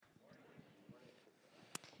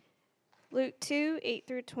Luke 2, 8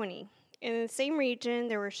 through 20. In the same region,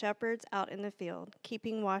 there were shepherds out in the field,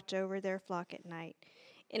 keeping watch over their flock at night.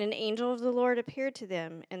 And an angel of the Lord appeared to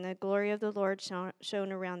them, and the glory of the Lord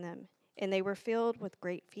shone around them. And they were filled with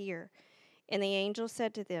great fear. And the angel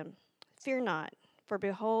said to them, "Fear not, for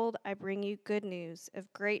behold, I bring you good news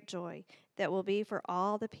of great joy that will be for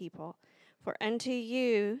all the people. For unto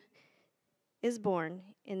you is born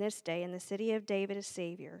in this day in the city of David a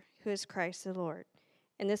Savior, who is Christ the Lord.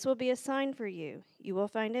 And this will be a sign for you. You will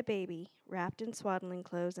find a baby wrapped in swaddling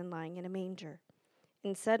clothes and lying in a manger."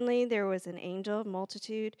 And suddenly there was an angel,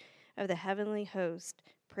 multitude of the heavenly host,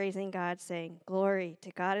 praising God, saying, "Glory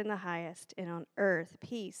to God in the highest, and on earth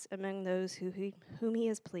peace among those whom he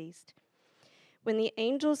is pleased." When the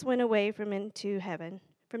angels went away from them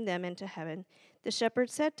into heaven, the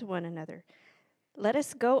shepherds said to one another, "Let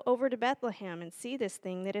us go over to Bethlehem and see this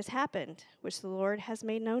thing that has happened, which the Lord has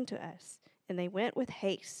made known to us." And they went with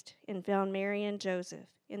haste and found Mary and Joseph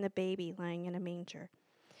and the baby lying in a manger.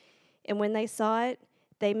 And when they saw it,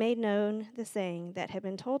 they made known the saying that had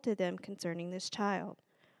been told to them concerning this child.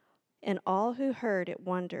 And all who heard it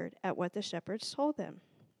wondered at what the shepherds told them.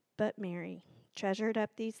 But Mary treasured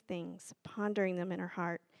up these things, pondering them in her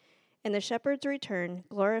heart. And the shepherds returned,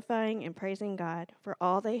 glorifying and praising God for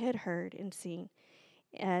all they had heard and seen,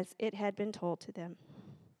 as it had been told to them.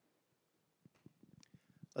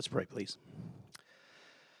 Let's pray, please.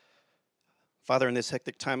 Father, in this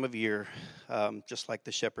hectic time of year, just like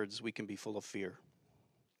the shepherds, we can be full of fear.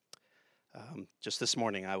 Just this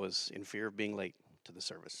morning, I was in fear of being late to the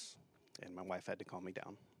service, and my wife had to calm me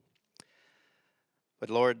down. But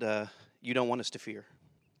Lord, you don't want us to fear.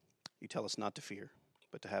 You tell us not to fear,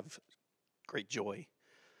 but to have great joy.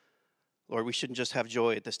 Lord, we shouldn't just have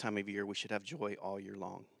joy at this time of year. We should have joy all year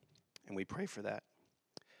long, and we pray for that.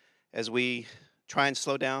 As we try and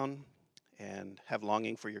slow down and have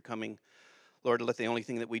longing for your coming, Lord, let the only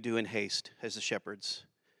thing that we do in haste as the shepherds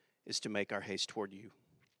is to make our haste toward you.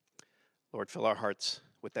 Lord, fill our hearts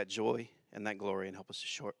with that joy and that glory and help us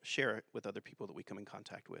to share it with other people that we come in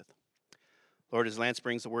contact with. Lord, as Lance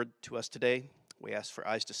brings the word to us today, we ask for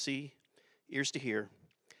eyes to see, ears to hear,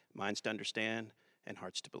 minds to understand, and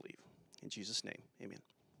hearts to believe. In Jesus' name, amen.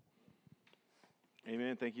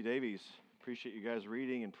 Amen. Thank you, Davies. Appreciate you guys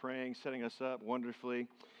reading and praying, setting us up wonderfully.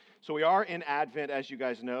 So we are in Advent, as you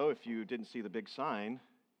guys know, if you didn't see the big sign,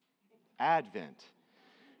 Advent.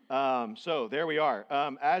 So there we are.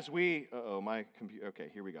 My computer, okay,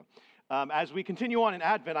 here we go. As we continue on in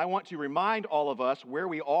Advent, I want to remind all of us where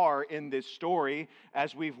we are in this story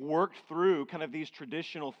as we've worked through kind of these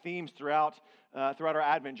traditional themes throughout our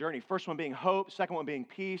Advent journey. First one being hope, second one being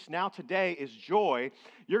peace. Now today is joy.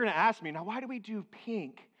 You're going to ask me, now why do we do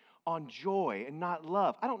pink on joy and not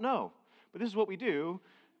love? I don't know, but this is what we do.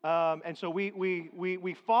 And so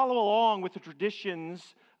we follow along with the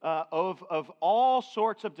traditions of all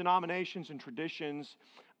sorts of denominations and traditions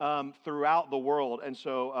throughout the world. And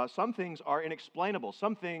so some things are inexplainable.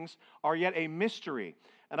 Some things are yet a mystery.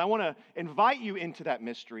 And I want to invite you into that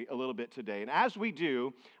mystery a little bit today. And as we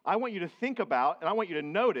do, I want you to think about, and I want you to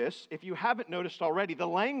notice, if you haven't noticed already, the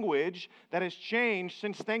language that has changed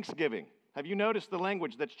since Thanksgiving. Have you noticed the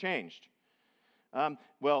language that's changed?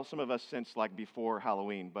 Well, some of us since like before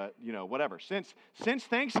Halloween, but whatever. Since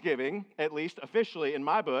Thanksgiving, at least officially in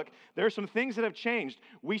my book, there are some things that have changed.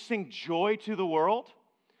 We sing joy to the world.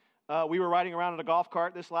 We were riding around in a golf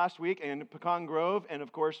cart this last week in Pecan Grove, and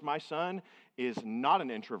of course my son is not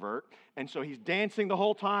an introvert, and so he's dancing the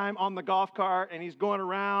whole time on the golf cart, and he's going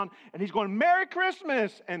around, and he's going, "Merry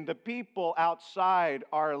Christmas!" And the people outside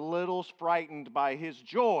are a little frightened by his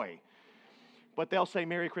joy. But they'll say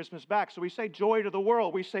Merry Christmas back. So we say joy to the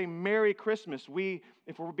world. We say Merry Christmas.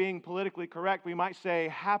 If we're being politically correct, we might say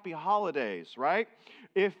Happy Holidays, right?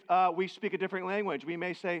 If we speak a different language, we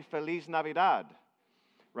may say Feliz Navidad,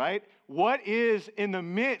 right? What is in the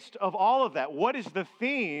midst of all of that? What is the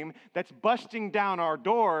theme that's busting down our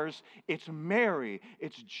doors? It's merry,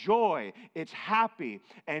 it's joy, it's happy.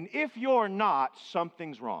 And if you're not,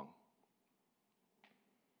 something's wrong.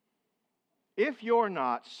 If you're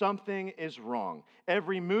not, something is wrong.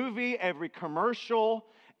 Every movie, every commercial,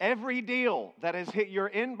 every deal that has hit your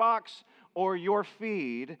inbox or your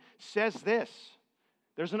feed says this.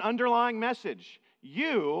 There's an underlying message.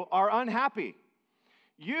 You are unhappy.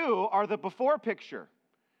 You are the before picture.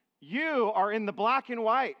 You are in the black and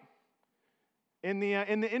white in the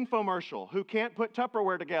infomercial who can't put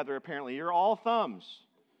Tupperware together, apparently. You're all thumbs.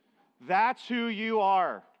 That's who you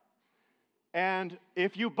are. And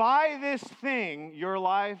if you buy this thing, your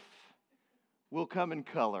life will come in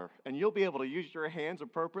color. And you'll be able to use your hands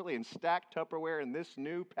appropriately and stack Tupperware in this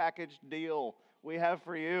new packaged deal we have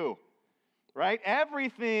for you. right?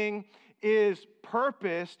 Everything is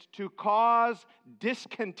purposed to cause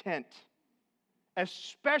discontent,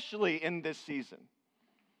 especially in this season.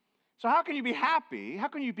 So how can you be happy? How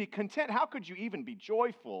can you be content? How could you even be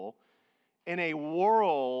joyful in a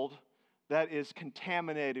world that is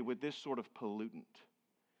contaminated with this sort of pollutant?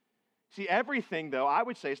 See, everything, though, I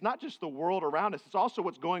would say, it's not just the world around us. It's also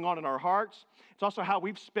what's going on in our hearts. It's also how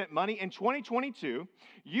we've spent money. In 2022,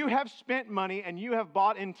 you have spent money and you have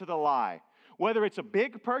bought into the lie. Whether it's a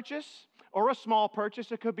big purchase or a small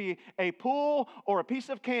purchase, it could be a pool or a piece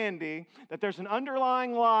of candy, that there's an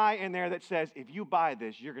underlying lie in there that says, if you buy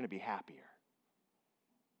this, you're going to be happier.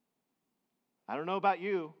 I don't know about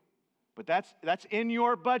you, but that's in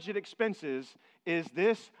your budget expenses, is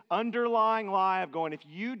this underlying lie of going, if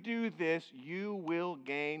you do this, you will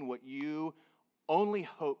gain what you only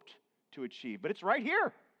hoped to achieve. But it's right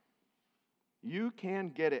here. You can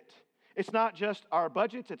get it. It's not just our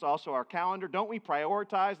budgets, it's also our calendar. Don't we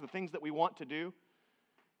prioritize the things that we want to do?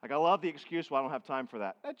 Like, I love the excuse, well, I don't have time for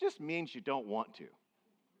that. That just means you don't want to,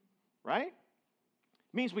 right?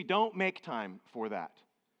 It means we don't make time for that.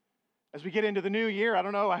 As we get into the new year, I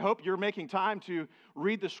don't know, I hope you're making time to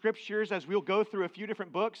read the scriptures as we'll go through a few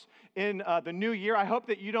different books in the new year. I hope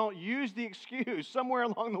that you don't use the excuse somewhere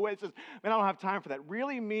along the way that says, man, I don't have time for that.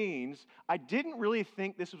 Really means I didn't really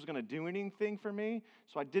think this was going to do anything for me,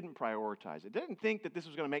 so I didn't prioritize it. I didn't think that this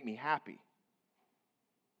was going to make me happy,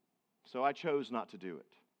 so I chose not to do it.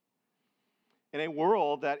 In a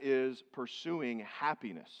world that is pursuing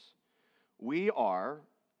happiness, we are,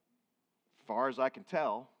 as far as I can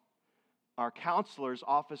tell, our counselors'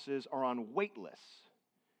 offices are on wait lists,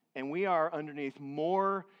 and we are underneath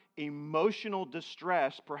more emotional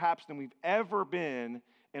distress, perhaps, than we've ever been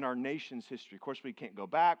in our nation's history. Of course, we can't go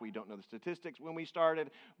back. We don't know the statistics when we started,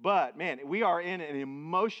 but, man, we are in an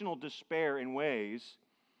emotional despair in ways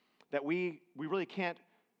that we really can't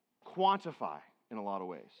quantify in a lot of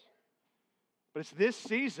ways. But it's this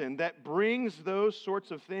season that brings those sorts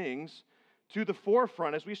of things to the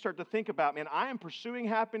forefront as we start to think about, man, I am pursuing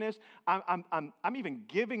happiness. I'm even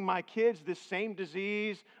giving my kids this same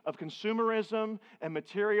disease of consumerism and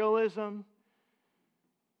materialism.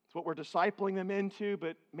 It's what we're discipling them into.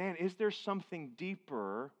 But, man, is there something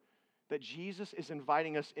deeper that Jesus is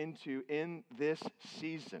inviting us into in this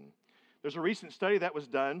season? There's a recent study that was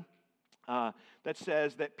done that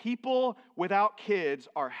says that people without kids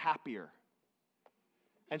are happier.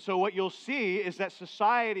 And so what you'll see is that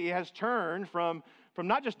society has turned from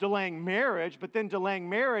not just delaying marriage, but then delaying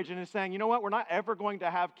marriage and is saying, you know what, we're not ever going to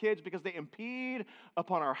have kids because they impede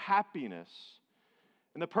upon our happiness.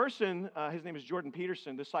 And the person, his name is Jordan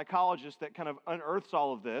Peterson, the psychologist that kind of unearths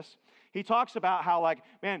all of this, he talks about how, like,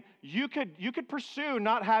 man, you could pursue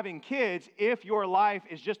not having kids if your life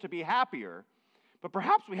is just to be happier, but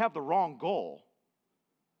perhaps we have the wrong goal.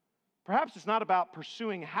 Perhaps it's not about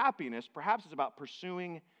pursuing happiness. Perhaps it's about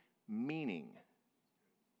pursuing meaning.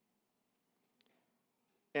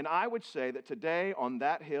 And I would say that today on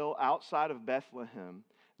that hill outside of Bethlehem,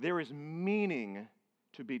 there is meaning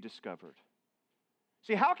to be discovered.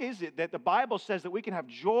 See, how is it that the Bible says that we can have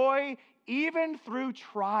joy even through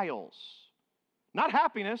trials? Not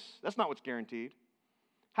happiness. That's not what's guaranteed.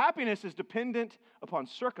 Happiness is dependent upon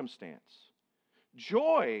circumstance.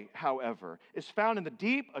 Joy, however, is found in the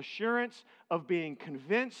deep assurance of being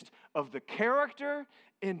convinced of the character,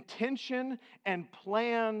 intention, and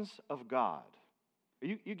plans of God. Are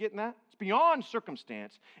you getting that? It's beyond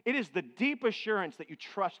circumstance. It is the deep assurance that you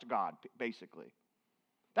trust God, basically.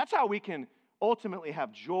 That's how we can ultimately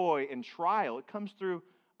have joy in trial. It comes through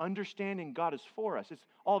understanding God is for us. It's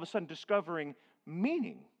all of a sudden discovering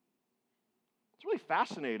meaning. It's really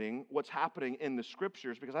fascinating what's happening in the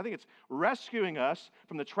scriptures because I think it's rescuing us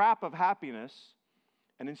from the trap of happiness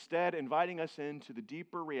and instead inviting us into the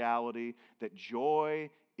deeper reality that joy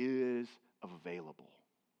is available.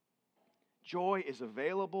 Joy is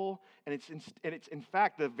available, and it's in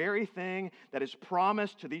fact the very thing that is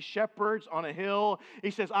promised to these shepherds on a hill. He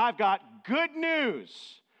says, I've got good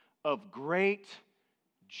news of great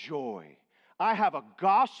joy. I have a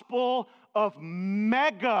gospel of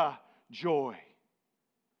mega joy.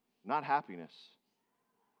 Not happiness,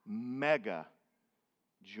 mega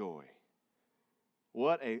joy.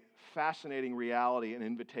 What a fascinating reality and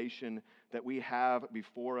invitation that we have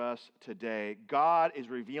before us today. God is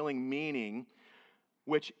revealing meaning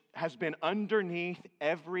which has been underneath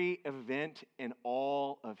every event in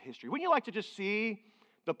all of history. Wouldn't you like to just see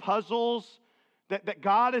the puzzles that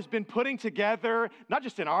God has been putting together, not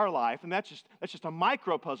just in our life, and that's just a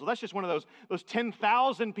micro puzzle. That's just one of those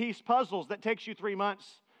 10,000 piece puzzles that takes you 3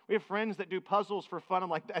 months We have friends that do puzzles for fun. I'm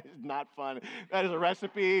like, that is not fun. That is a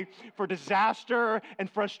recipe for disaster and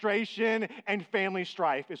frustration and family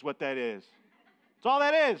strife is what that is. That's all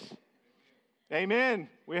that is. Amen.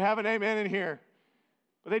 We have an amen in here.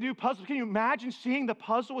 But they do puzzles. Can you imagine seeing the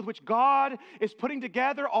puzzle with which God is putting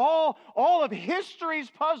together all of history's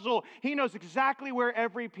puzzle? He knows exactly where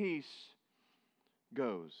every piece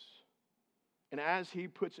goes. And as he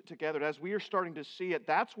puts it together, as we are starting to see it,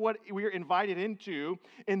 that's what we are invited into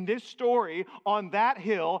in this story on that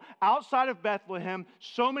hill outside of Bethlehem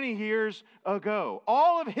so many years ago.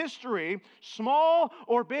 All of history, small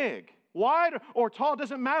or big, wide or tall,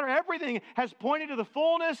 doesn't matter. Everything has pointed to the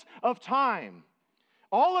fullness of time.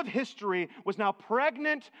 All of history was now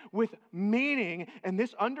pregnant with meaning, and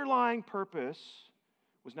this underlying purpose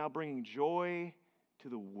was now bringing joy to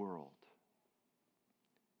the world.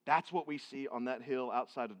 That's what we see on that hill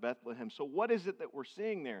outside of Bethlehem. So what is it that we're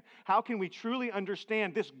seeing there? How can we truly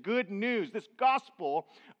understand this good news, this gospel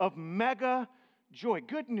of mega joy,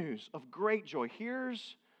 good news of great joy?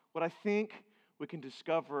 Here's what I think we can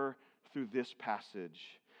discover through this passage.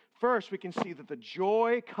 First, we can see that the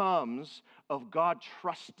joy comes of God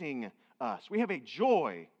trusting us. We have a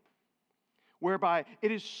joy whereby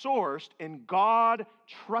it is sourced in God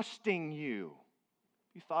trusting you.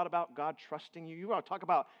 You thought about God trusting you? You want to talk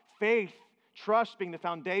about faith, trust being the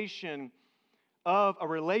foundation of a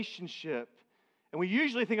relationship. And we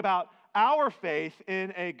usually think about our faith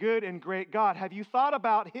in a good and great God. Have you thought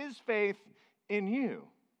about His faith in you?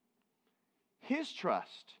 His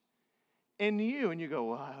trust in you. And you go,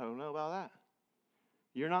 well, I don't know about that.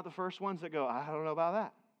 You're not the first ones that go, I don't know about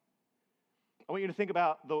that. I want you to think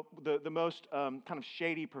about the most kind of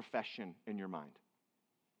shady profession in your mind.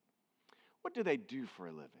 What do they do for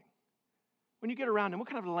a living? When you get around them, what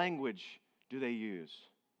kind of language do they use?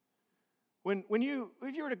 If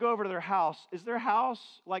you were to go over to their house, is their house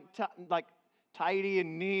like tidy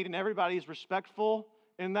and neat and everybody's respectful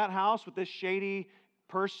in that house with this shady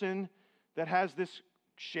person that has this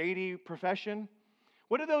shady profession?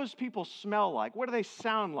 What do those people smell like? What do they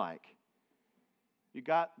sound like? You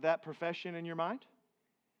got that profession in your mind?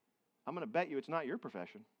 I'm going to bet you it's not your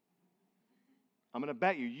profession. I'm going to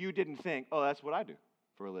bet you didn't think, oh, that's what I do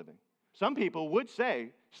for a living. Some people would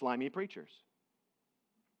say slimy preachers.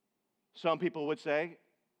 Some people would say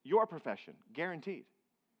your profession, guaranteed.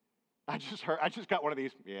 I just got one of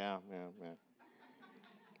these, yeah.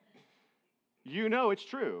 You know it's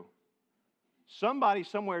true. Somebody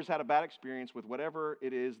somewhere has had a bad experience with whatever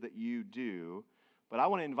it is that you do, but I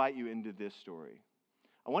want to invite you into this story.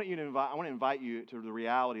 I want to invite you to the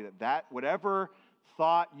reality that whatever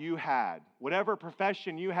thought you had, whatever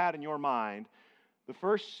profession you had in your mind, the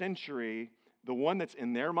first century, the one that's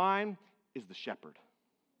in their mind is the shepherd.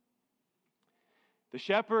 The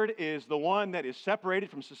shepherd is the one that is separated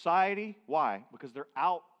from society. Why? Because they're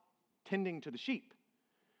out tending to the sheep.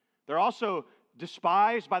 They're also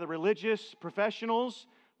despised by the religious professionals.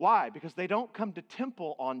 Why? Because they don't come to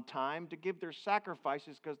temple on time to give their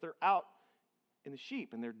sacrifices because they're out in the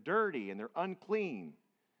sheep and they're dirty and they're unclean.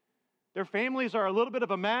 Their families are a little bit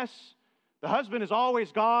of a mess. The husband is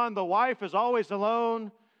always gone. The wife is always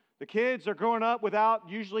alone. The kids are growing up without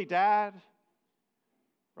usually dad.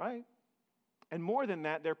 Right? And more than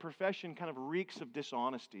that, their profession kind of reeks of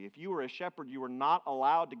dishonesty. If you were a shepherd, you were not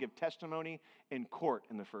allowed to give testimony in court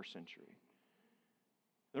in the first century.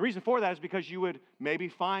 The reason for that is because you would maybe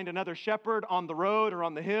find another shepherd on the road or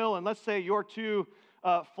on the hill, and let's say your two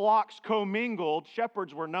flocks commingled.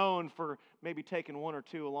 Shepherds were known for maybe taking one or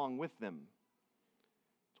two along with them.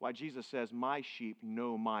 That's why Jesus says, my sheep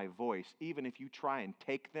know my voice. Even if you try and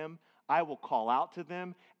take them, I will call out to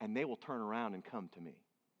them, and they will turn around and come to me.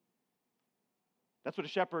 That's what a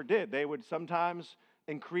shepherd did. They would sometimes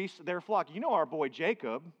increase their flock. You know our boy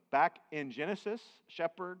Jacob, back in Genesis,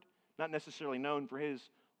 shepherd, not necessarily known for his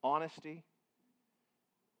honesty,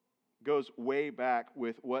 goes way back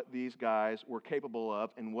with what these guys were capable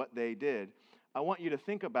of and what they did. I want you to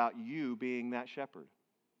think about you being that shepherd.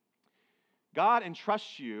 God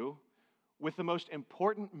entrusts you with the most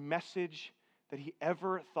important message that He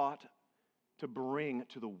ever thought to bring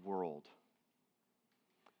to the world.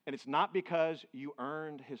 And it's not because you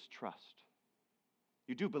earned His trust.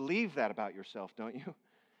 You do believe that about yourself, don't you?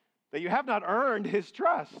 That you have not earned His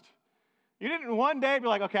trust. You didn't one day be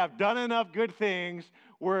like, okay, I've done enough good things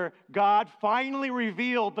where God finally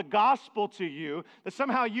revealed the gospel to you, that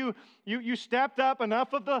somehow you stepped up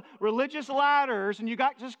enough of the religious ladders and you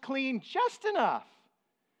got just clean just enough.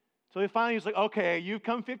 So He finally was like, okay, you've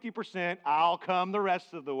come 50%, I'll come the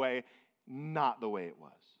rest of the way. Not the way it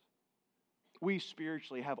was. We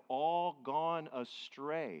spiritually have all gone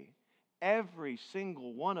astray, Every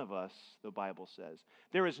single one of us, the Bible says.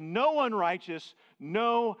 There is no one righteous,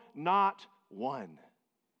 no, not one.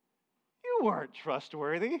 You weren't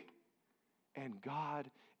trustworthy. And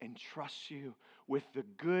God entrusts you with the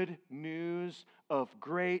good news of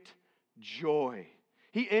great joy.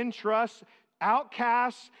 He entrusts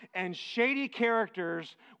outcasts and shady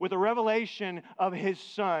characters with a revelation of His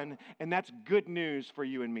Son, and that's good news for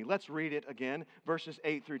you and me. Let's read it again, verses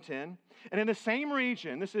 8 through 10. And in the same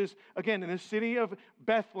region, this is, again, in the city of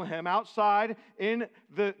Bethlehem, outside in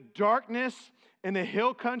the darkness, in the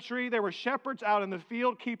hill country, there were shepherds out in the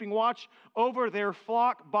field keeping watch over their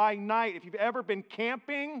flock by night. If you've ever been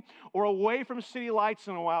camping or away from city lights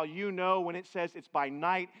in a while, you know when it says it's by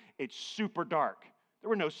night, it's super dark. There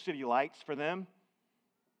were no city lights for them.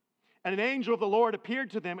 And an angel of the Lord appeared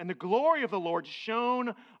to them, and the glory of the Lord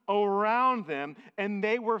shone around them, and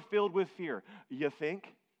they were filled with fear. You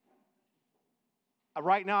think?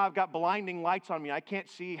 Right now, I've got blinding lights on me. I can't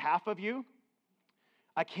see half of you.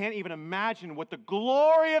 I can't even imagine what the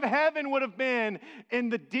glory of heaven would have been in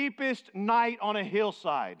the deepest night on a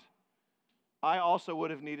hillside. I also would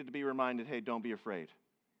have needed to be reminded, hey, don't be afraid.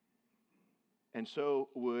 And so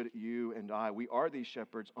would you and I. We are these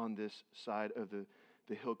shepherds on this side of the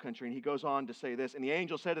hill country. And he goes on to say this, and the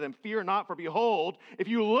angel said to them, fear not, for behold, if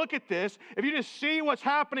you look at this, if you just see what's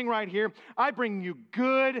happening right here, I bring you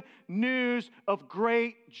good news of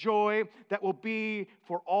great joy that will be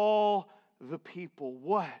for all the people.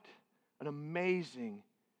 What an amazing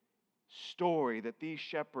story that these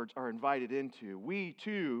shepherds are invited into. We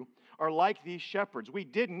too are like these shepherds. We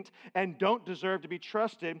didn't and don't deserve to be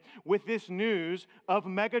trusted with this news of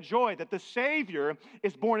mega joy, that the Savior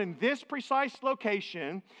is born in this precise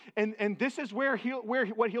location, and this is where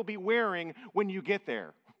what he'll be wearing when you get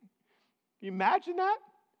there. Can you imagine that?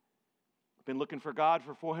 Been looking for God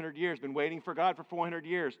for 400 years, been waiting for God for 400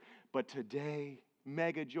 years, but today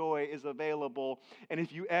mega joy is available, and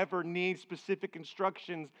if you ever need specific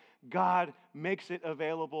instructions, God makes it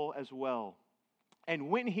available as well.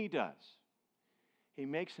 And when He does, He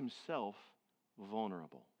makes Himself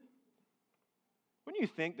vulnerable. Wouldn't you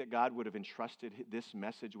think that God would have entrusted this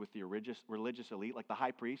message with the religious elite, like the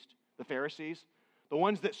high priest, the Pharisees, the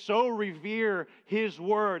ones that so revere His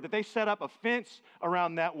word that they set up a fence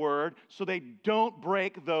around that word so they don't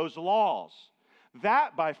break those laws?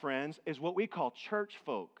 That, my friends, is what we call church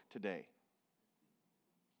folk today.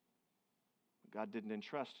 God didn't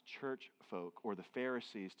entrust church folk or the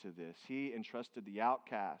Pharisees to this. He entrusted the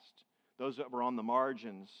outcast, those that were on the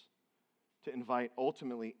margins, to invite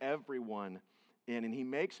ultimately everyone in. And He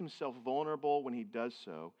makes Himself vulnerable when He does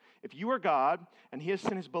so. If you are God and He has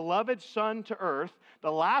sent His beloved Son to earth,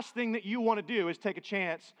 the last thing that you want to do is take a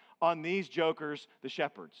chance on these jokers, the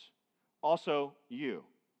shepherds. Also, you.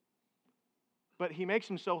 But He makes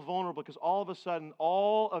Himself vulnerable because all of a sudden,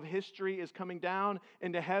 all of history is coming down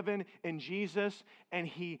into heaven in Jesus, and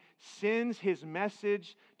He sends His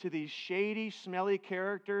message to these shady, smelly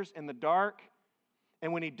characters in the dark.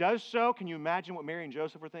 And when He does so, can you imagine what Mary and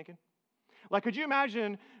Joseph were thinking? Like, could you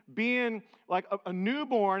imagine being like a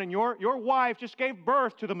newborn and your wife just gave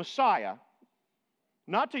birth to the Messiah?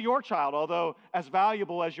 Not to your child, although as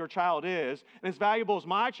valuable as your child is, and as valuable as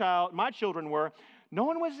my children were, no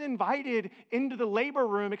one was invited into the labor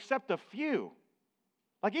room except a few.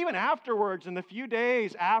 Like even afterwards, in the few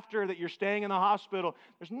days after that you're staying in the hospital,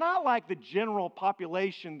 there's not like the general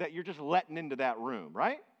population that you're just letting into that room,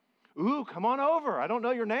 right? Ooh, come on over. I don't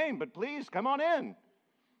know your name, but please come on in.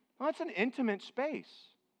 Well, that's an intimate space.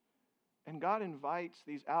 And God invites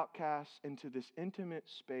these outcasts into this intimate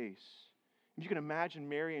space. If you can imagine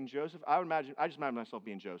Mary and Joseph, I just imagine myself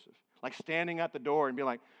being Joseph, like standing at the door and being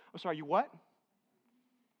like, I'm sorry, you what?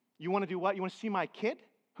 You want to do what? You want to see my kid?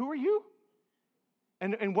 Who are you?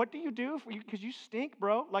 And what do you do? Because you stink,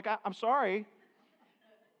 bro. Like, I'm sorry.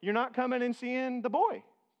 You're not coming and seeing the boy.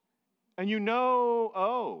 And you know,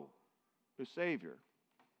 oh, the Savior.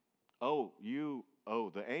 Oh,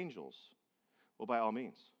 the angels. Well, by all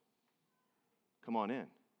means, come on in.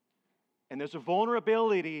 And there's a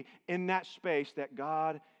vulnerability in that space that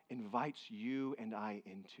God invites you and I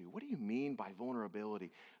into. What do you mean by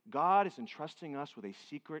vulnerability? God is entrusting us with a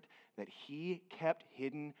secret that He kept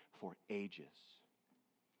hidden for ages.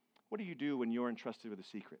 What do you do when you're entrusted with a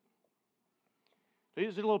secret?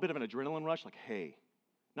 Is it a little bit of an adrenaline rush? Like, hey,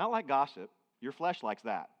 not like gossip. Your flesh likes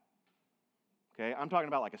that. Okay, I'm talking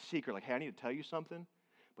about like a secret. Like, hey, I need to tell you something,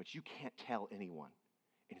 but you can't tell anyone,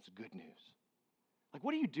 and it's good news. Like,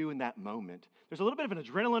 what do you do in that moment? There's a little bit of an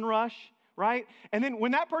adrenaline rush, right? And then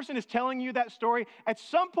when that person is telling you that story, at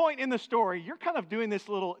some point in the story, you're kind of doing this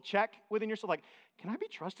little check within yourself, like, can I be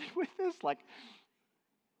trusted with this? Like,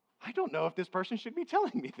 I don't know if this person should be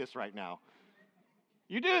telling me this right now.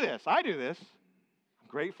 You do this. I do this. I'm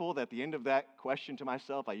grateful that at the end of that question to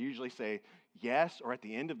myself, I usually say yes, or at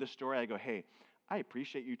the end of the story, I go, hey, I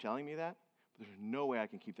appreciate you telling me that, but there's no way I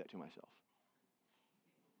can keep that to myself.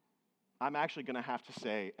 I'm actually going to have to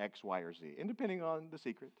say X, Y, or Z, and depending on the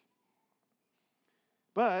secret.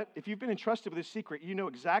 But if you've been entrusted with this secret, you know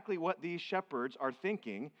exactly what these shepherds are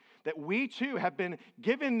thinking, that we too have been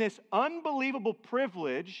given this unbelievable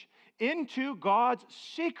privilege into God's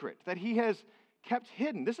secret that he has kept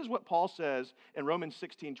hidden. This is what Paul says in Romans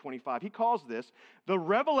 16:25. He calls this the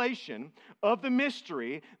revelation of the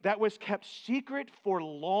mystery that was kept secret for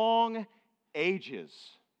long ages.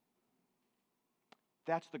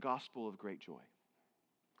 That's the gospel of great joy.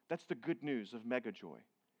 That's the good news of mega joy.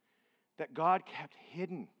 That God kept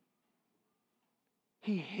hidden.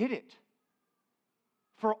 He hid it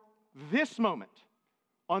for this moment,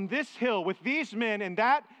 on this hill, with these men and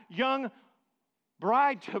that young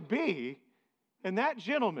bride-to-be and that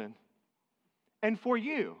gentleman, and for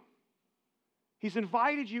you. He's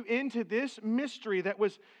invited you into this mystery that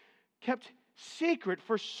was kept secret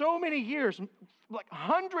for so many years, like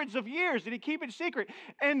hundreds of years did he keep it secret.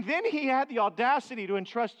 And then he had the audacity to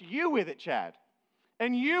entrust you with it, Chad.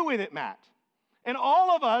 And you with it, Matt. And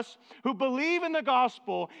all of us who believe in the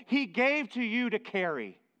gospel, he gave to you to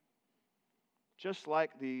carry. Just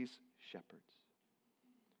like these shepherds.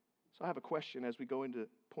 So I have a question as we go into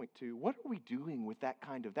point 2. What are we doing with that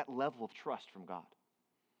level of trust from God?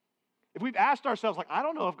 If we've asked ourselves, like, I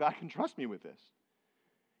don't know if God can trust me with this.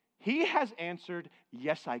 He has answered,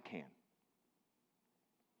 yes, I can.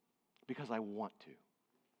 Because I want to.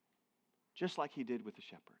 Just like he did with the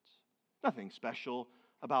shepherds. Nothing special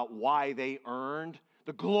about why they earned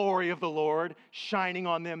the glory of the Lord shining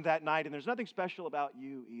on them that night. And there's nothing special about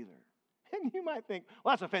you either. And you might think,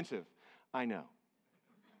 well, that's offensive. I know.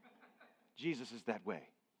 Jesus is that way.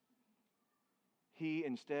 He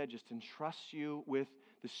instead just entrusts you with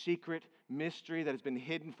the secret mystery that has been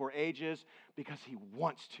hidden for ages because he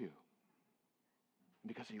wants to. And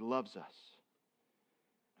because he loves us.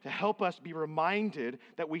 To help us be reminded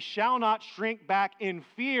that we shall not shrink back in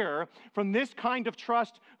fear from this kind of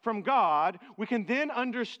trust from God, we can then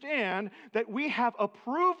understand that we have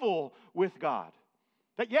approval with God.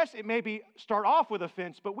 That yes, it may start off with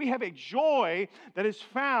offense, but we have a joy that is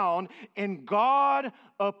found in God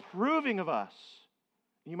approving of us.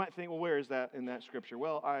 You might think, well, where is that in that scripture?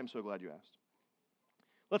 Well, I'm so glad you asked.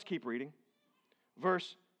 Let's keep reading.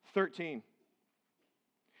 Verse 13.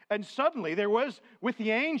 And suddenly there was with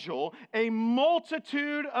the angel a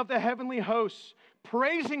multitude of the heavenly hosts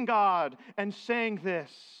praising God and saying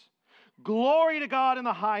this, glory to God in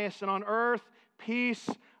the highest, and on earth peace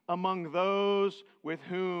among those with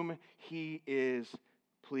whom he is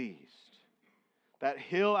pleased. That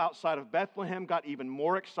hill outside of Bethlehem got even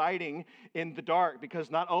more exciting in the dark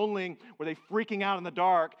because not only were they freaking out in the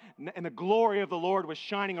dark and the glory of the Lord was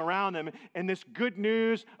shining around them and this good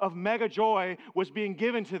news of mega joy was being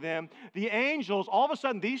given to them, the angels, all of a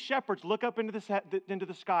sudden these shepherds look up into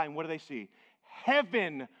the sky and what do?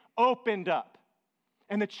 Heaven opened up.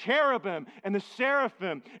 And the cherubim and the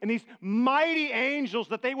seraphim and these mighty angels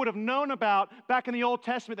that they would have known about back in the Old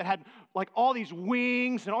Testament that had like all these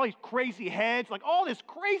wings and all these crazy heads, like all this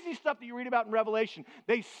crazy stuff that you read about in Revelation,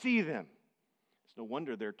 they see them. It's no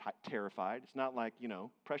wonder they're terrified. It's not like,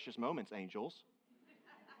 precious moments angels.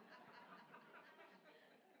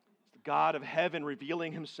 It's the God of heaven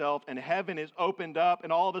revealing himself, and heaven is opened up,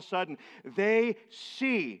 and all of a sudden they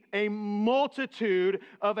see a multitude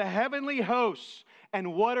of heavenly hosts.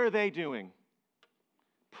 And what are they doing?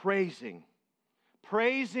 Praising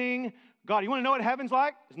God. You want to know what heaven's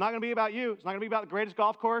like? It's not going to be about you. It's not going to be about the greatest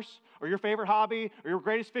golf course or your favorite hobby or your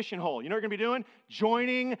greatest fishing hole. You know what you're going to be doing?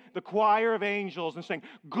 Joining the choir of angels and saying,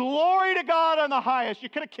 glory to God on the highest. You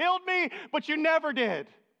could have killed me, but you never did.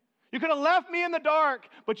 You could have left me in the dark,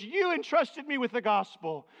 but you entrusted me with the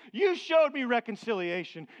gospel. You showed me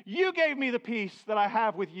reconciliation. You gave me the peace that I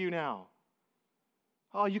have with you now.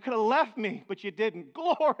 Oh, you could have left me, but you didn't.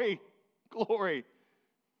 Glory, glory.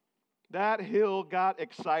 That hill got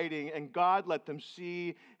exciting, and God let them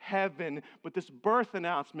see heaven. But this birth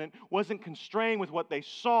announcement wasn't constrained with what they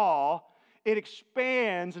saw. It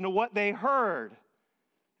expands into what they heard.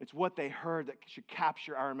 It's what they heard that should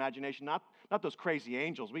capture our imagination, not those crazy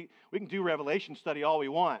angels. We can do Revelation study all we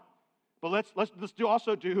want. But let's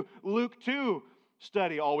also do Luke 2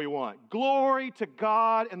 study all we want. Glory to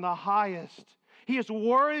God in the highest, He is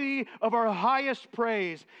worthy of our highest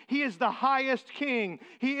praise. He is the highest King.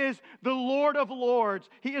 He is the Lord of lords.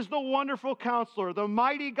 He is the wonderful Counselor, the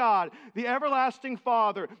mighty God, the everlasting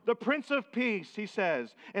Father, the Prince of Peace, he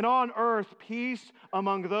says. And on earth, peace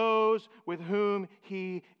among those with whom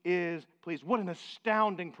he is pleased. What an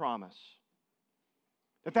astounding promise.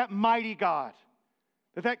 That mighty God,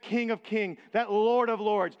 that King of Kings, that Lord of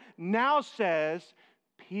Lords, now says,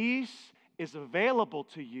 peace is available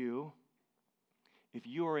to you if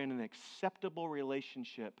you are in an acceptable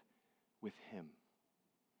relationship with him.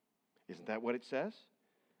 Isn't that what it says?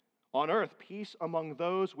 On earth, peace among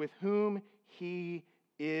those with whom he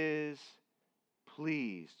is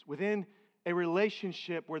pleased. Within a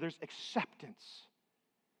relationship where there's acceptance.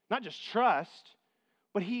 Not just trust,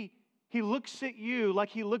 but he looks at you like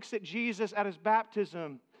he looks at Jesus at his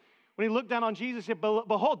baptism. When he looked down on Jesus, he said,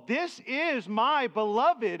 behold, this is my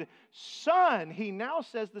beloved Son. He now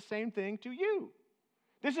says the same thing to you.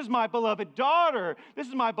 This is my beloved daughter. This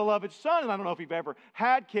is my beloved son. And I don't know if you've ever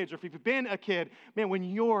had kids or if you've been a kid. Man, when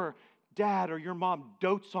your dad or your mom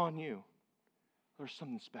dotes on you, there's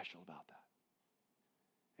something special about that.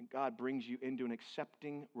 And God brings you into an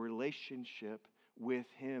accepting relationship with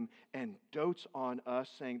him and dotes on us,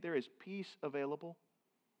 saying there is peace available.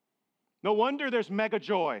 No wonder there's mega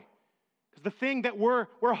joy. Because the thing that we're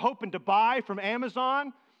hoping to buy from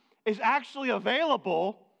Amazon is actually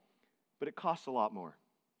available, but it costs a lot more.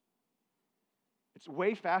 It's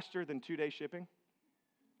way faster than 2-day shipping,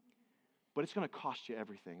 but it's going to cost you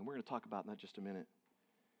everything. And we're going to talk about that in just a minute.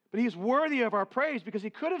 But he is worthy of our praise because he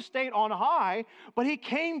could have stayed on high, but he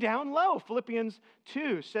came down low. Philippians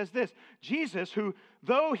 2 says this, Jesus, who,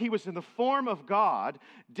 though he was in the form of God,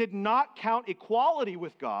 did not count equality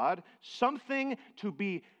with God something to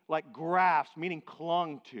be like grasped, meaning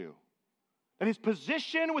clung to. That his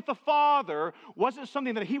position with the Father wasn't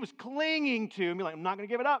something that he was clinging to and be like, I'm not going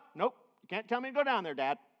to give it up. Nope, you can't tell me to go down there,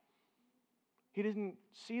 Dad. He didn't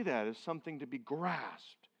see that as something to be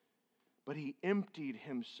grasped, but he emptied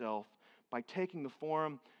himself by taking the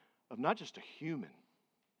form of not just a human,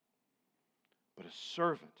 but a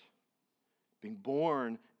servant, being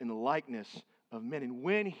born in the likeness of men. And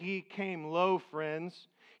when he came low, friends,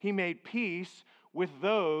 he made peace with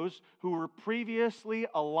those who were previously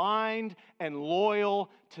aligned and loyal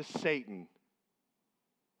to Satan.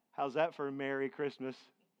 How's that for a Merry Christmas?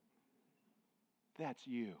 That's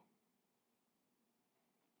you.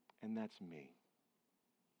 And that's me.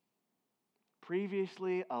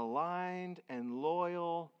 Previously aligned and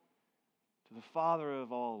loyal to the father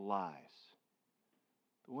of all lies.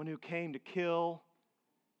 The one who came to kill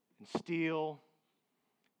and steal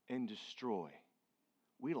and destroy.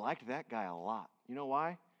 We liked that guy a lot. You know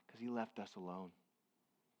why? Because he left us alone.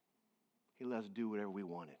 He let us do whatever we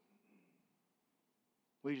wanted.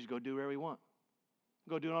 We just go do whatever we want.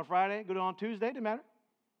 Go do it on Friday, go do it on Tuesday, doesn't matter.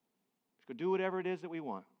 Just go do whatever it is that we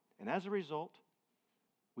want. And as a result,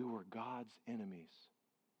 we were God's enemies.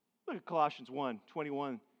 Look at Colossians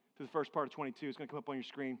 1:21 through the first part of 22. It's going to come up on your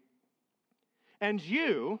screen. And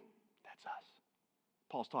you, that's us.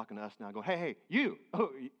 Paul's talking to us now, going, hey, you. Oh,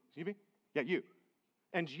 excuse me? Yeah, you.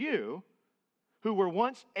 And you, who were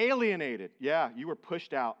once alienated. Yeah, you were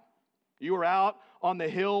pushed out. You were out on the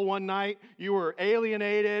hill one night. You were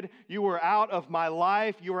alienated. You were out of my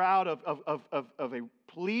life. You were out of a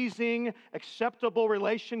pleasing, acceptable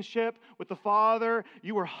relationship with the Father.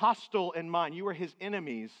 You were hostile in mind. You were his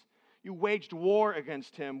enemies. You waged war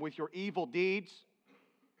against him with your evil deeds.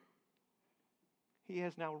 He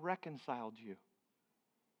has now reconciled you.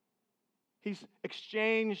 He's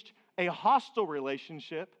exchanged a hostile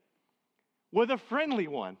relationship with a friendly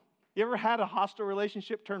one. You ever had a hostile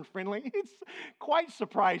relationship turn friendly? It's quite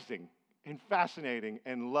surprising and fascinating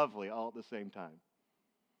and lovely all at the same time.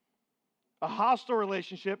 A hostile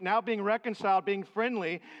relationship now being reconciled, being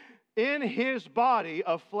friendly in his body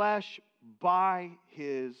of flesh by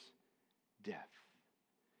his death.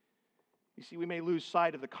 You see, we may lose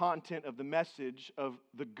sight of the content of the message of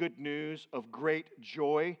the good news of great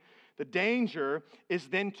joy. The danger is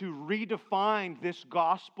then to redefine this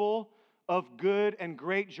gospel of good and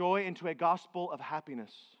great joy into a gospel of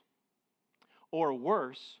happiness, or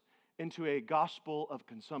worse, into a gospel of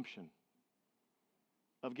consumption,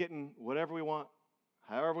 of getting whatever we want,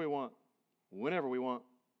 however we want, whenever we want,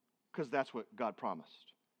 because that's what God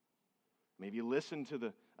promised. Maybe you listen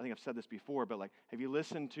to I think I've said this before, but have you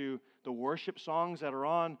listened to the worship songs that are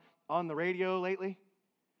on the radio lately?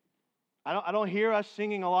 I don't hear us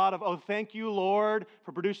singing a lot of, oh, thank you, Lord,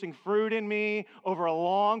 for producing fruit in me over a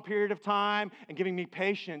long period of time and giving me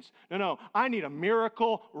patience. No, I need a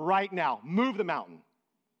miracle right now. Move the mountain.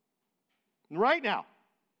 Right now.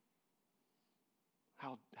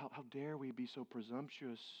 How dare we be so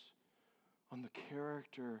presumptuous on the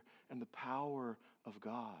character and the power of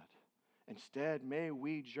God? Instead, may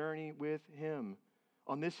we journey with Him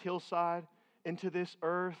on this hillside into this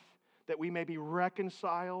earth, that we may be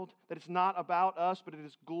reconciled, that it's not about us, but it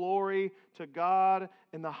is glory to God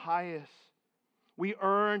in the highest. We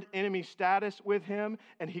earned enemy status with Him,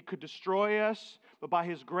 and He could destroy us, but by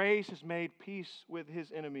His grace has made peace with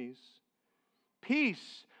His enemies.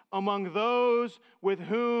 Peace among those with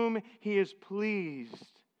whom He is pleased.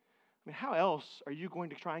 I mean, how else are you going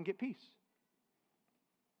to try and get peace?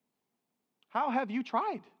 How have you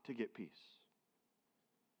tried to get peace?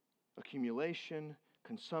 Accumulation,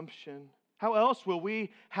 consumption. How else will we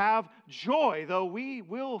have joy, though we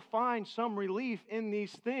will find some relief in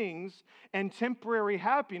these things and temporary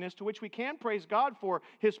happiness, to which we can praise God for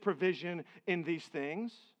His provision in these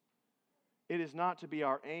things? It is not to be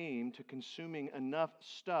our aim to consuming enough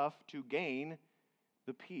stuff to gain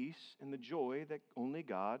the peace and the joy that only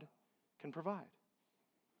God can provide.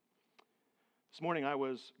 This morning I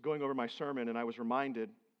was going over my sermon and I was reminded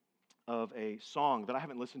of a song that I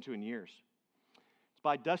haven't listened to in years. It's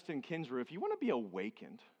by Dustin Kinsrew. If you want to be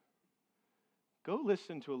awakened, go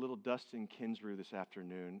listen to a little Dustin Kinsrew this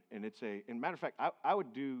afternoon. And matter of fact, I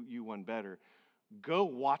would do you one better. Go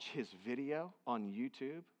watch his video on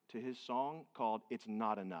YouTube to his song called It's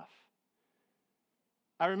Not Enough.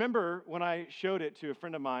 I remember when I showed it to a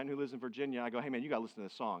friend of mine who lives in Virginia, I go, hey man, you got to listen to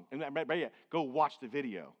this song. And go watch the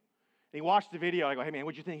video. And he watched the video, I go, hey man,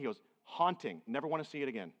 what'd you think? He goes, haunting, never want to see it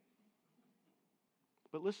again.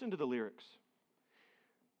 But listen to the lyrics.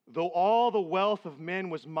 Though all the wealth of men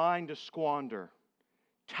was mine to squander,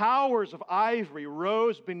 towers of ivory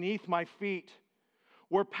rose beneath my feet,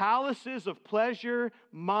 were palaces of pleasure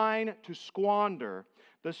mine to squander,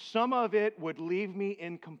 the sum of it would leave me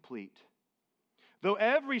incomplete. Though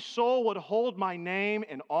every soul would hold my name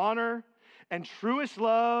in honor, and truest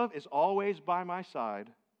love is always by my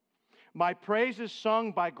side, my praises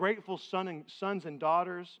sung by grateful sons and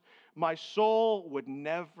daughters, my soul would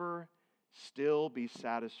never still be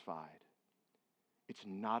satisfied. It's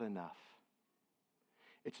not enough.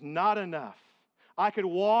 It's not enough. I could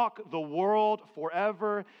walk the world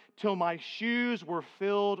forever till my shoes were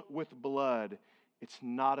filled with blood. It's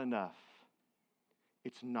not enough.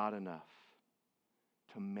 It's not enough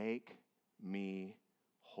to make me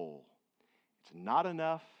whole. It's not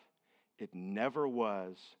enough. It never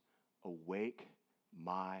was. Awake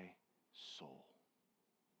my soul.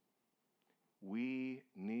 We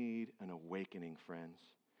need an awakening, friends.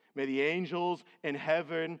 May the angels in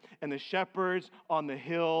heaven and the shepherds on the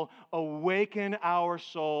hill awaken our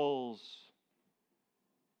souls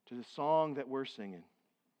to the song that we're singing.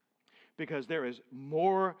 Because there is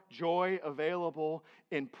more joy available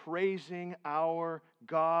in praising our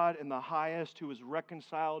God in the highest, who has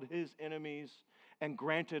reconciled His enemies and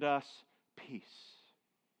granted us peace.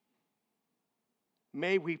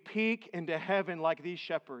 May we peek into heaven like these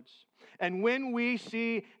shepherds. And when we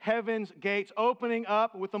see heaven's gates opening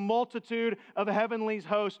up with a multitude of heavenly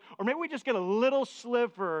hosts, or maybe we just get a little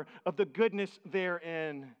sliver of the goodness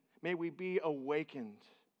therein, may we be awakened.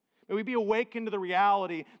 May we be awakened to the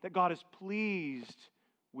reality that God is pleased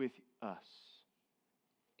with us.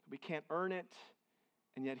 We can't earn it,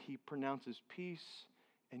 and yet He pronounces peace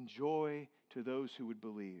and joy to those who would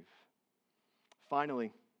believe.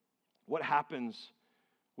 Finally, what happens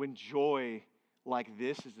when joy like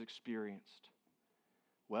this is experienced?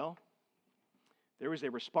 Well, there is a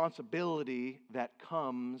responsibility that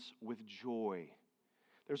comes with joy.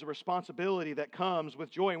 There's a responsibility that comes with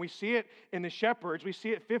joy. And we see it in the shepherds. We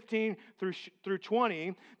see it 15 through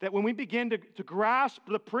 20, that when we begin to grasp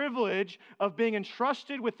the privilege of being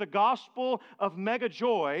entrusted with the gospel of mega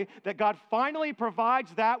joy, that God finally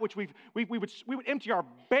provides that which we would empty our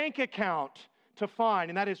bank account to find,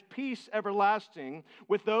 and that is peace everlasting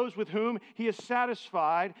with those with whom He is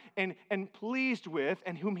satisfied and pleased with,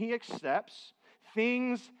 and whom He accepts.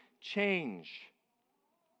 Things change.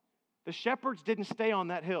 The shepherds didn't stay on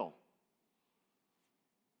that hill.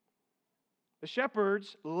 The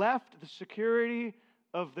shepherds left the security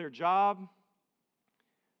of their job,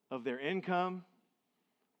 of their income,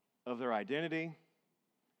 of their identity,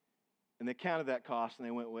 and they counted that cost and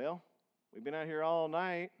they went, well, we've been out here all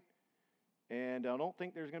night, and I don't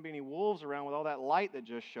think there's going to be any wolves around with all that light that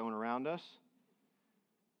just shone around us.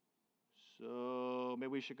 So maybe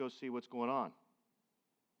we should go see what's going on.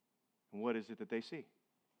 And what is it that they see?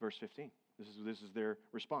 Verse 15. This is their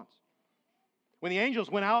response. When the angels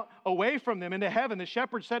went out away from them into heaven, the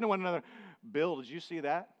shepherds said to one another, Bill, did you see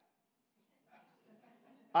that?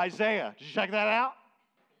 Isaiah, did you check that out?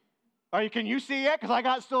 Can you see yet? Because I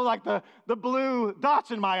got still like the blue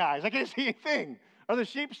dots in my eyes. I can't see anything. Are the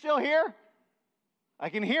sheep still here? I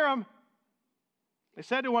can hear them. They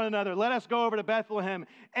said to one another, let us go over to Bethlehem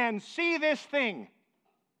and see this thing.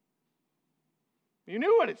 You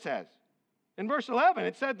knew what it says. In verse 11,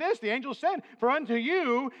 it said this, the angel said, for unto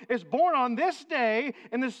you is born on this day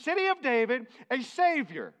in the city of David a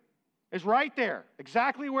Savior. It's right there,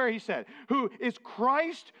 exactly where he said, who is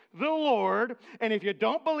Christ the Lord. And if you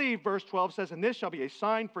don't believe, verse 12 says, and this shall be a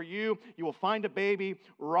sign for you. You will find a baby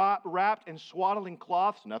wrapped in swaddling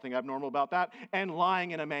cloths, nothing abnormal about that, and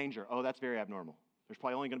lying in a manger. Oh, that's very abnormal. There's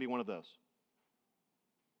probably only going to be one of those.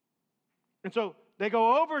 And so they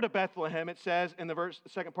go over to Bethlehem, it says in the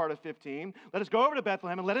second part of 15, let us go over to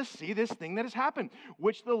Bethlehem and let us see this thing that has happened,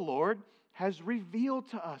 which the Lord has revealed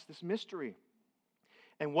to us, this mystery.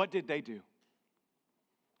 And what did they do?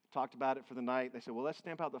 Talked about it for the night. They said, well, let's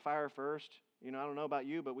stamp out the fire first. I don't know about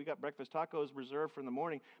you, but we got breakfast tacos reserved for in the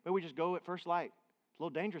morning. Maybe we just go at first light. It's a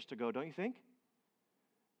little dangerous to go, don't you think?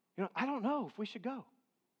 I don't know if we should go.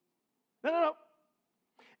 No.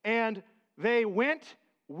 And they went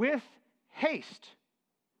with haste.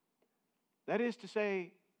 That is to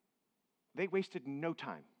say, they wasted no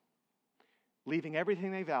time, leaving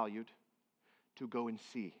everything they valued to go and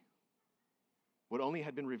see what only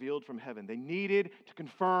had been revealed from heaven. They needed to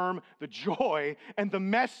confirm the joy and the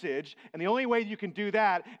message, and the only way you can do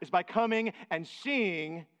that is by coming and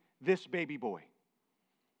seeing this baby boy.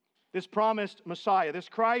 This promised Messiah, this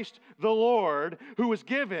Christ the Lord, who was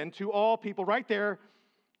given to all people right there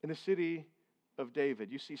in the city of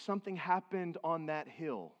David. You see, something happened on that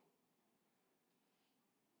hill.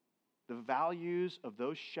 The values of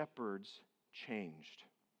those shepherds changed.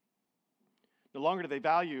 No longer do they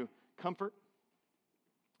value comfort,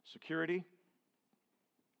 security,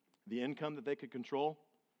 the income that they could control.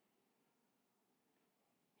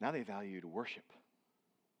 Now they value to worship.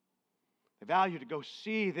 They value to go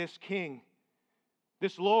see this King,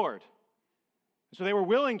 this Lord. And so they were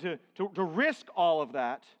willing to risk all of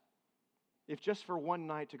that, if just for one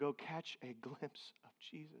night to go catch a glimpse of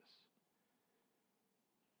Jesus.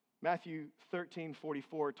 Matthew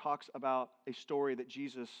 13:44 talks about a story that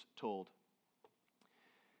Jesus told.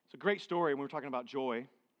 It's a great story when we're talking about joy.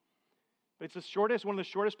 But it's one of the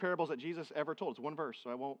shortest parables that Jesus ever told. It's one verse, so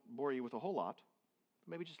I won't bore you with a whole lot,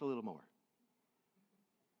 but maybe just a little more.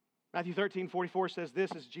 Matthew 13:44 says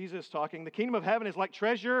this is Jesus talking. The kingdom of heaven is like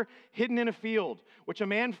treasure hidden in a field, which a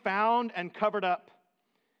man found and covered up.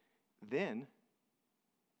 Then,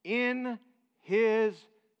 in his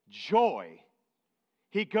joy,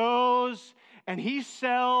 he goes and he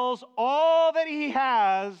sells all that he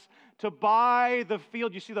has to buy the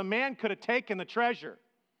field. You see, the man could have taken the treasure.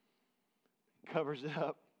 Covers it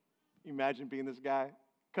up. Imagine being this guy.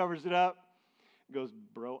 Covers it up. Goes,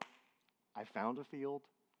 bro, I found a field.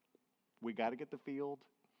 We got to get the field.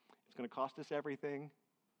 It's going to cost us everything.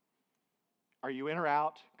 Are you in or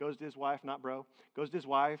out? Goes to his wife, not bro. Goes to his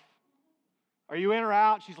wife. Are you in or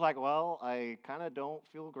out? She's like, well, I kind of don't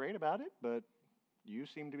feel great about it, but you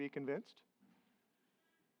seem to be convinced.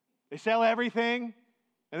 They sell everything,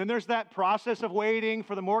 and then there's that process of waiting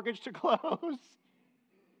for the mortgage to close.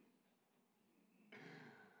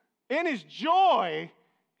 In his joy,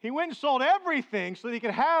 he went and sold everything so that he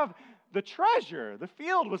could have the treasure. The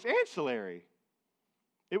field was ancillary.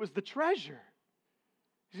 It was the treasure.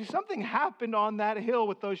 You see, something happened on that hill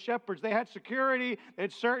with those shepherds. They had security, they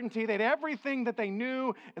had certainty, they had everything that they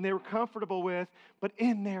knew and they were comfortable with. But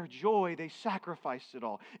in their joy, they sacrificed it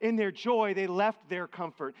all. In their joy, they left their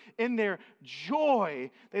comfort. In their joy,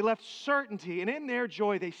 they left certainty. And in their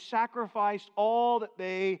joy, they sacrificed all that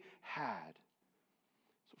they had.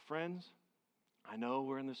 So friends, I know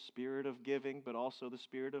we're in the spirit of giving, but also the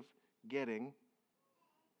spirit of getting.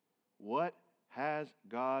 What has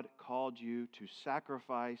God called you to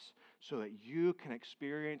sacrifice so that you can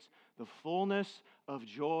experience the fullness of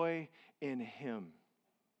joy in Him?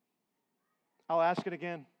 I'll ask it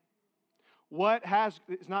again. What has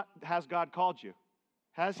God called you?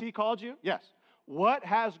 Has He called you? Yes. What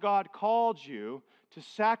has God called you to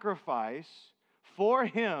sacrifice for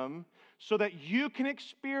Him so that you can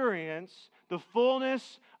experience the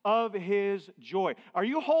fullness of His joy? Are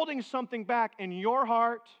you holding something back in your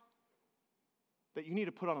heart that you need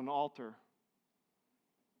to put on an altar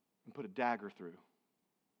and put a dagger through?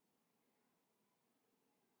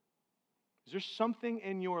 Is there something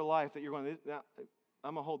in your life that you're going,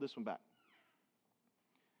 I'm going to hold this one back?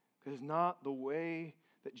 Because it's not the way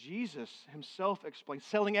that Jesus Himself explains.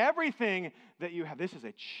 Selling everything that you have. This is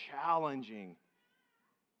a challenging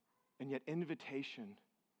and yet invitation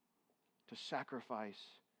to sacrifice,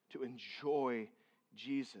 to enjoy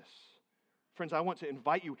Jesus. Friends, I want to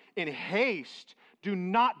invite you in haste, do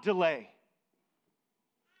not delay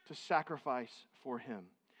to sacrifice for him.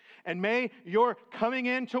 And may your coming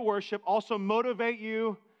into worship also motivate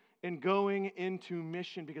you in going into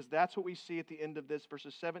mission, because that's what we see at the end of this,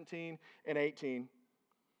 verses 17 and 18.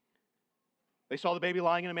 They saw the baby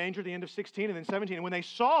lying in a manger at the end of 16 and then 17. And when they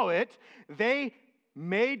saw it, they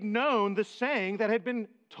made known the saying that had been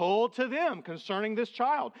told to them concerning this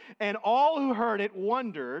child. And all who heard it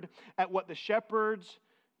wondered at what the shepherds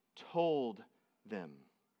told them.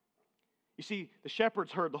 You see, the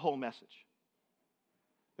shepherds heard the whole message.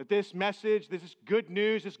 That this message, this good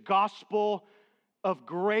news, this gospel of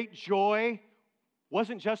great joy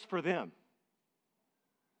wasn't just for them.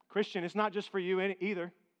 Christian, it's not just for you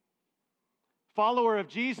either. Follower of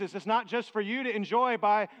Jesus, it's not just for you to enjoy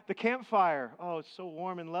by the campfire. Oh, it's so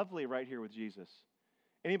warm and lovely right here with Jesus.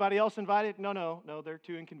 Anybody else invited? No, they're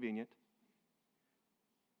too inconvenient.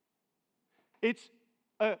 It's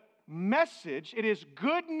a message, it is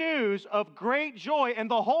good news of great joy, and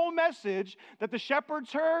the whole message that the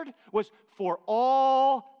shepherds heard was for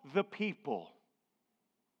all the people.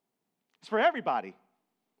 It's for everybody.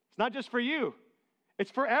 It's not just for you.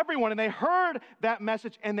 It's for everyone. And they heard that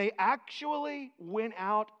message, and they actually went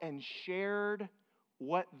out and shared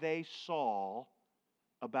what they saw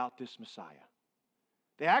about this Messiah.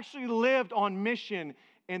 They actually lived on mission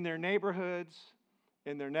in their neighborhoods,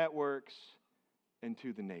 in their networks, and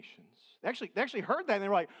to the nations. They actually heard that, and they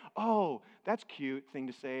were like, oh, that's a cute thing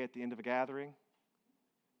to say at the end of a gathering.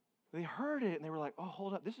 They heard it, and they were like, oh,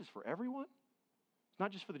 hold up, this is for everyone? It's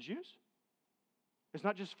not just for the Jews? It's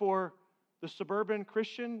not just for the suburban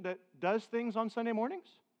Christian that does things on Sunday mornings?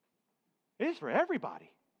 It is for everybody.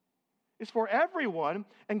 It's for everyone,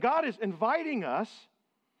 and God is inviting us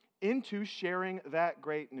into sharing that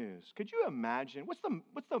great news. Could you imagine, what's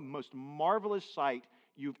the most marvelous sight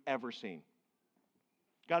you've ever seen?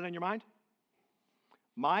 Got it in your mind?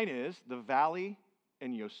 Mine is the valley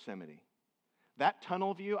in Yosemite. That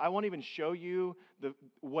tunnel view, I won't even show you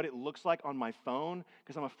what it looks like on my phone,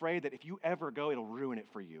 because I'm afraid that if you ever go, it'll ruin it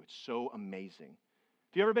for you. It's so amazing.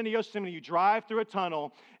 If you've ever been to Yosemite, you drive through a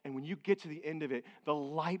tunnel, and when you get to the end of it, the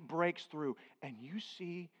light breaks through, and you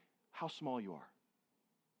see how small you are.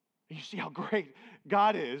 And you see how great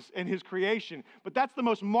God is in His creation. But that's the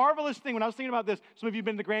most marvelous thing. When I was thinking about this, some of you have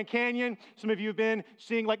been to the Grand Canyon. Some of you have been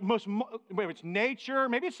seeing maybe it's nature.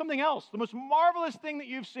 Maybe it's something else. The most marvelous thing that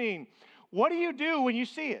you've seen. What do you do when you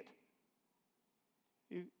see it?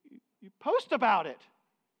 You post about it.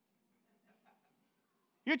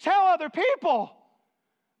 You tell other people.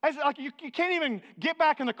 You can't even get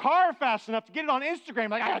back in the car fast enough to get it on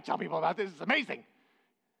Instagram. Like, I got to tell people about this. It's amazing.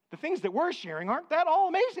 The things that we're sharing aren't that all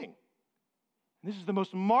amazing. This is the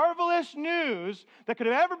most marvelous news that could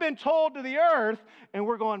have ever been told to the earth. And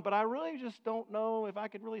we're going, but I really just don't know if I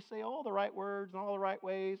could really say all the right words in all the right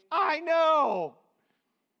ways. I know.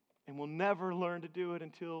 And we'll never learn to do it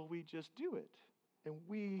until we just do it. And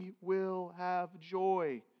we will have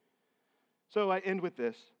joy. So I end with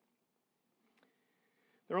this.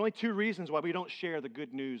 There are only two reasons why we don't share the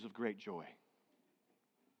good news of great joy.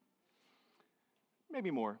 Maybe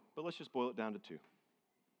more, but let's just boil it down to two.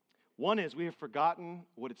 One is we have forgotten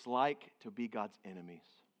what it's like to be God's enemies.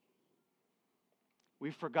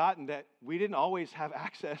 We've forgotten that we didn't always have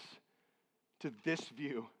access to this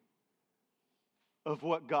view of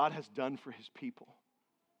what God has done for His people.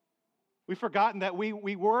 We've forgotten that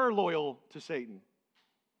we were loyal to Satan.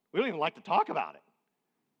 We don't even like to talk about it.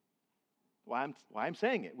 Why I'm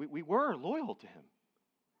saying it. We were loyal to him.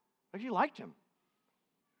 Actually liked him.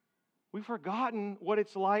 We've forgotten what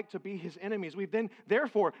it's like to be his enemies. We've then,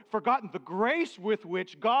 therefore, forgotten the grace with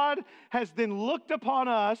which God has then looked upon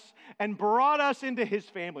us and brought us into his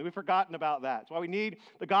family. We've forgotten about that. That's why we need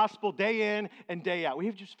the gospel day in and day out.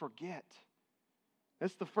 We just forget.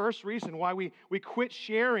 That's the first reason why we quit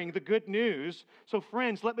sharing the good news. So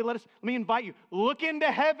friends, let me invite you. Look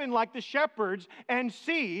into heaven like the shepherds and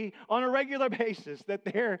see on a regular basis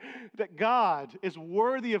that God is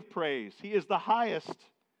worthy of praise. He is the highest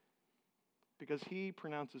because he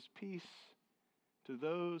pronounces peace to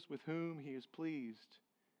those with whom he is pleased.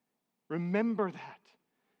 Remember that.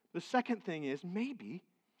 The second thing is maybe,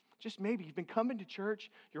 just maybe, you've been coming to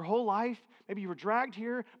church your whole life. Maybe you were dragged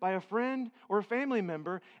here by a friend or a family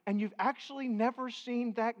member, and you've actually never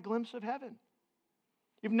seen that glimpse of heaven.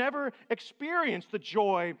 You've never experienced the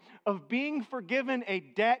joy of being forgiven a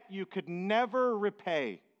debt you could never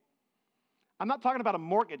repay. I'm not talking about a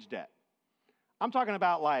mortgage debt. I'm talking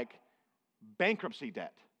about like bankruptcy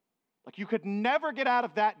debt. Like you could never get out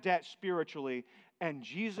of that debt spiritually, and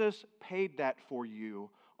Jesus paid that for you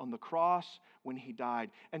on the cross when he died.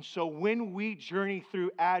 And so when we journey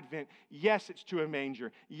through Advent, yes, it's to a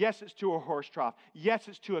manger. Yes, it's to a horse trough. Yes,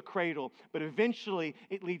 it's to a cradle. But eventually,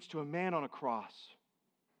 it leads to a man on a cross.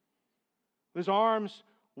 With his arms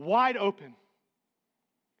wide open,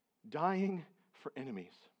 dying for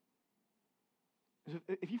enemies.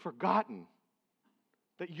 If you've forgotten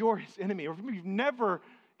that you're his enemy, or if you've never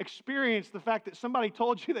experienced the fact that somebody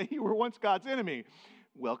told you that you were once God's enemy,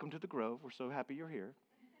 welcome to the Grove. We're so happy you're here.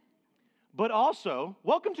 But also,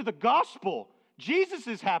 welcome to the gospel. Jesus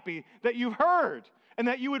is happy that you've heard and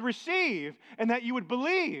that you would receive and that you would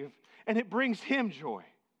believe, and it brings him joy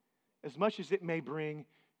as much as it may bring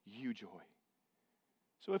you joy.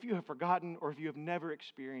 So if you have forgotten or if you have never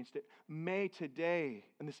experienced it, may today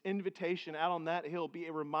and this invitation out on that hill be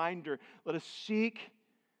a reminder. Let us seek,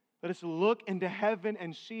 let us look into heaven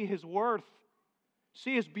and see his worth,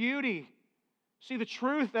 see his beauty, see the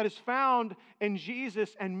truth that is found in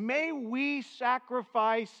Jesus, and may we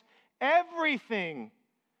sacrifice everything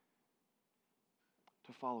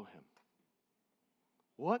to follow him.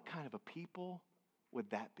 What kind of a people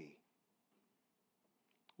would that be?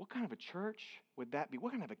 What kind of a church would that be?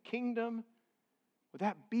 What kind of a kingdom would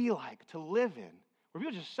that be like to live in, where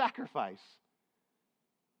people just sacrifice?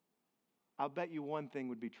 I'll bet you one thing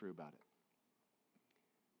would be true about it.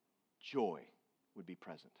 Joy would be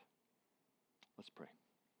present. Let's pray.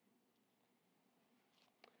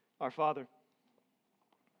 Our Father,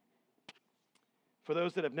 for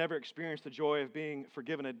those that have never experienced the joy of being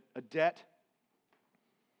forgiven a debt,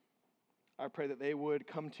 I pray that they would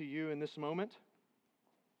come to you in this moment.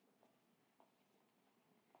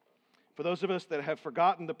 For those of us that have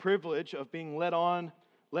forgotten the privilege of being let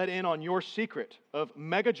in on your secret of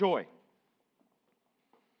mega joy,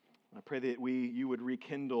 I pray that you would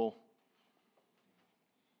rekindle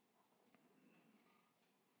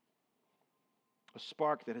a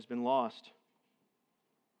spark that has been lost.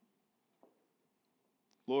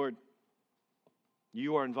 Lord,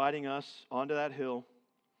 you are inviting us onto that hill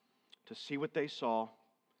to see what they saw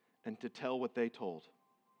and to tell what they told.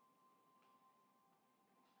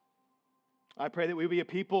 I pray that we be a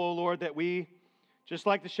people, O Lord, that we, just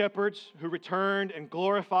like the shepherds who returned and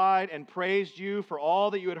glorified and praised you for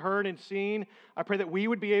all that you had heard and seen, I pray that we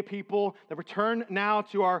would be a people that return now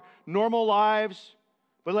to our normal lives,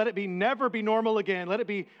 but let it never be normal again. Let it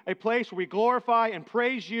be a place where we glorify and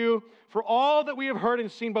praise you for all that we have heard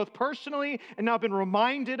and seen, both personally and now been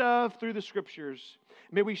reminded of through the Scriptures.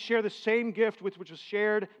 May we share the same gift which was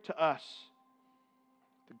shared to us,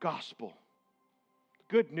 the gospel,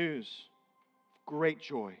 the good news, great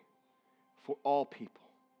joy for all people.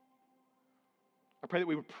 I pray that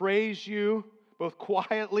we would praise you both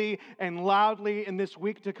quietly and loudly in this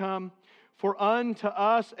week to come. For unto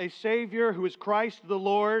us a Savior who is Christ the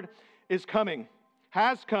Lord is coming,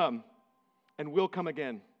 has come, and will come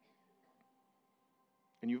again.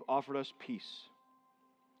 And you've offered us peace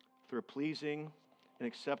through a pleasing and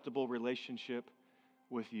acceptable relationship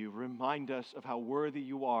with you. Remind us of how worthy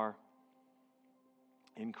you are.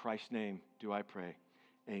 In Christ's name do I pray.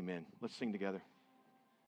 Amen. Let's sing together.